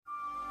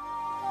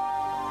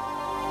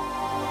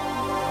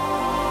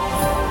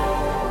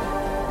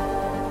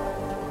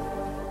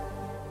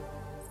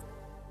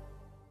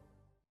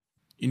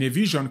In a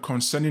vision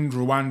concerning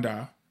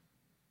Rwanda,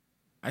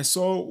 I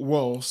saw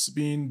walls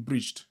being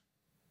breached.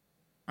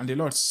 And the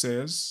Lord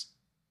says,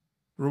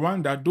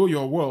 Rwanda, though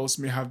your walls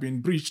may have been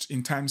breached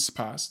in times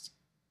past,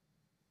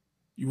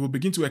 you will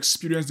begin to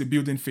experience the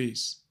building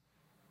phase.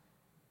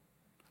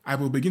 I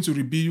will begin to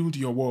rebuild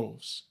your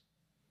walls.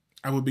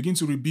 I will begin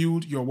to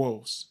rebuild your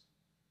walls.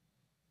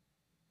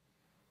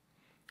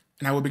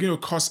 And I will begin to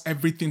cause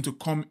everything to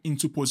come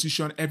into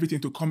position,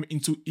 everything to come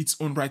into its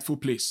own rightful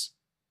place.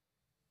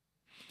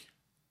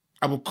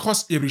 I will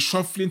cause a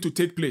reshuffling to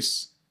take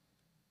place.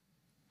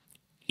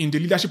 In the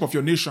leadership of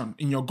your nation,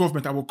 in your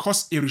government, I will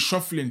cause a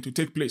reshuffling to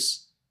take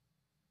place.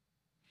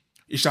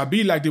 It shall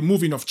be like the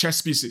moving of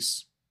chess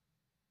pieces.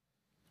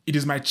 It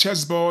is my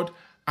chessboard,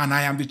 and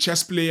I am the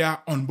chess player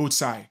on both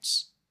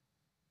sides.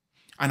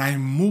 And I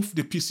move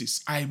the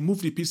pieces. I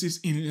move the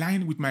pieces in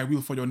line with my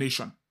will for your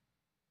nation.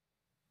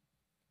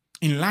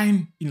 In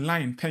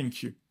line,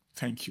 thank you,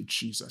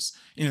 Jesus.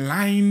 In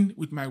line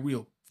with my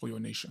will for your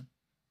nation.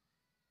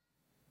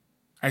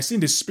 I see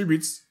in the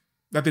spirit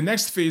that the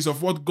next phase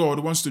of what God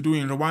wants to do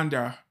in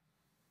Rwanda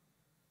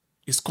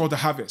is called the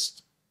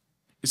harvest.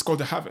 It's called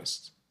the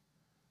harvest.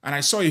 And I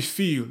saw a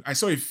field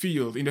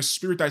in the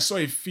spirit. I saw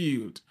a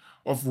field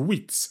of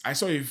wheat. I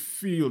saw a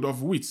field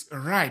of wheat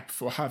ripe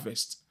for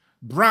harvest.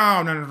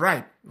 Brown and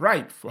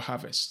ripe for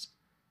harvest.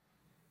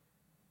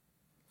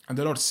 And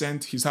the Lord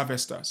sent his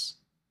harvesters.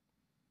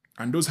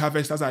 And those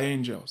harvesters are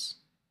angels.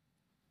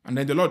 And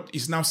then the Lord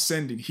is now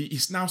sending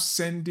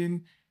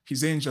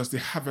his angels, the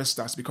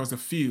harvesters, because the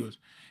field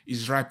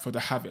is ripe for the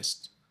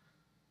harvest.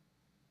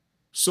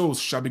 Souls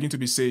shall begin to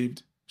be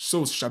saved.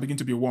 Souls shall begin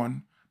to be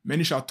won.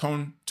 Many shall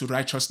turn to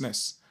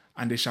righteousness,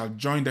 and they shall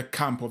join the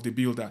camp of the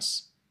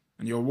builders.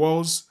 And your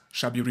walls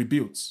shall be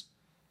rebuilt.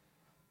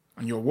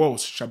 And your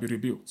walls shall be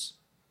rebuilt.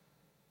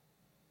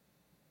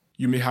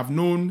 You may have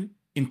known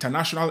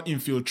international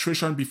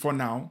infiltration before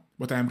now,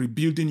 but I am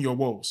rebuilding your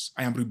walls.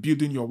 I am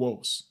rebuilding your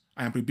walls.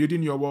 I am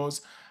rebuilding your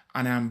walls,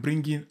 and I am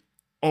bringing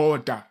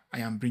order. I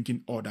am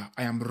bringing order.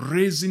 I am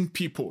raising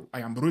people. I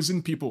am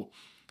raising people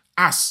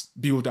as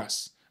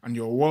builders. And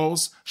your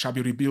walls shall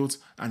be rebuilt,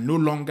 and no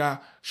longer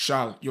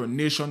shall your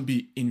nation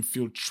be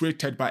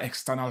infiltrated by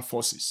external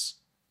forces.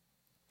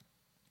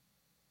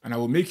 And I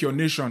will make your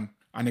nation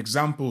an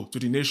example to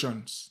the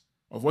nations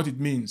of what it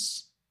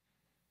means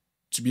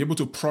to be able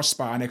to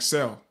prosper and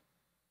excel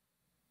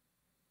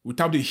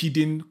without the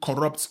hidden,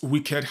 corrupt,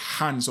 wicked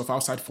hands of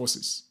outside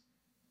forces.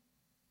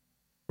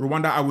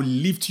 Rwanda, I will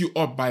lift you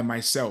up by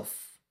myself.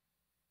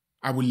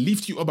 I will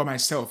lift you up by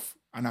myself,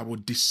 and I will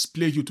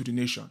display you to the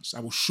nations.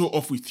 I will show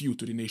off with you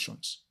to the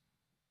nations.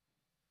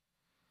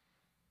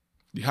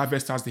 The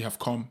harvesters, they have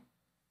come.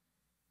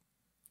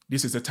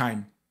 This is the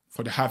time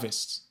for the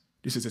harvest.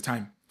 This is the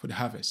time for the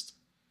harvest.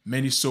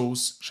 Many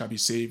souls shall be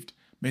saved.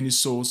 Many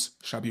souls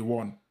shall be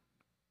won.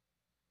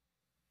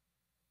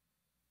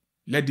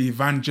 Let the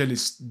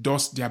evangelists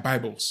dust their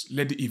Bibles.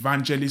 Let the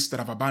evangelists that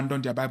have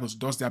abandoned their Bibles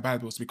dust their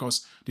Bibles,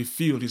 because the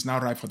field is now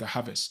ripe for the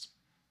harvest.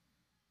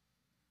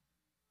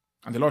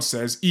 And the Lord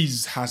says,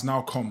 ease has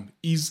now come.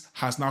 Ease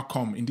has now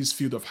come in this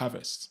field of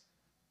harvest.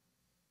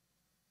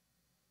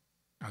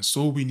 And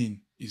soul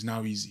winning is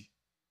now easy.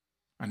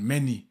 And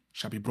many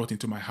shall be brought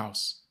into my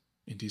house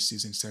in this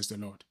season, says the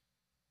Lord.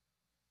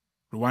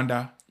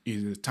 Rwanda, it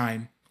is the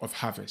time of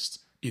harvest.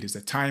 It is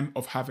the time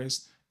of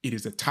harvest. It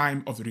is the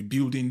time of the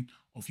rebuilding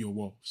of your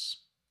walls.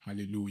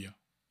 Hallelujah.